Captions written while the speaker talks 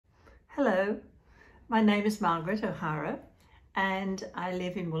Hello, my name is Margaret O'Hara and I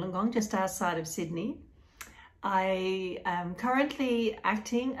live in Wollongong, just outside of Sydney. I am currently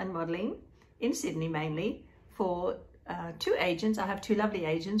acting and modelling in Sydney mainly for two agents. I have two lovely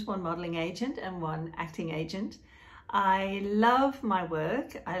agents, one modelling agent and one acting agent. I love my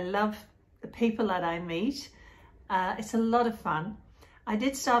work. I love the people that I meet. It's a lot of fun. I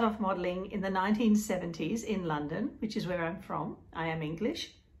did start off modelling in the 1970s in London, which is where I'm from. I am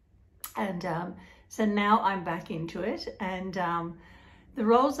English. And so now I'm back into it. And the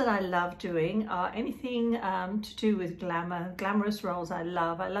roles that I love doing are anything to do with glamour, glamorous roles I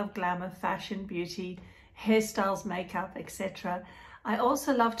love. I love glamour, fashion, beauty, hairstyles, makeup, etc. I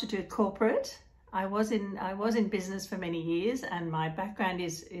also love to do corporate. I was in business for many years and my background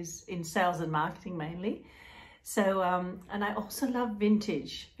is in sales and marketing mainly. So, and I also love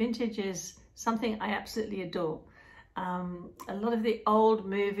vintage. Vintage is something I absolutely adore. A lot of the old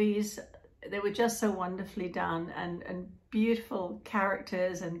movies, they were just so wonderfully done and beautiful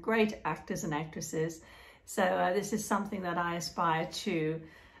characters and great actors and actresses. So this is something that I aspire to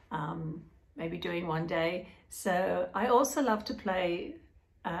maybe doing one day. So I also love to play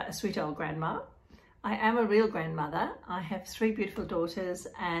a sweet old grandma. I am a real grandmother. I have 3 beautiful daughters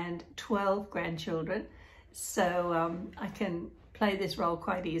and 12 grandchildren. So I can play this role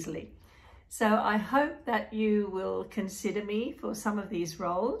quite easily. So I hope that you will consider me for some of these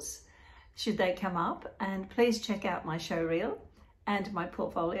roles, should they come up, and please check out my show reel and my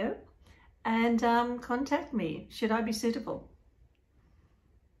portfolio and contact me should I be suitable.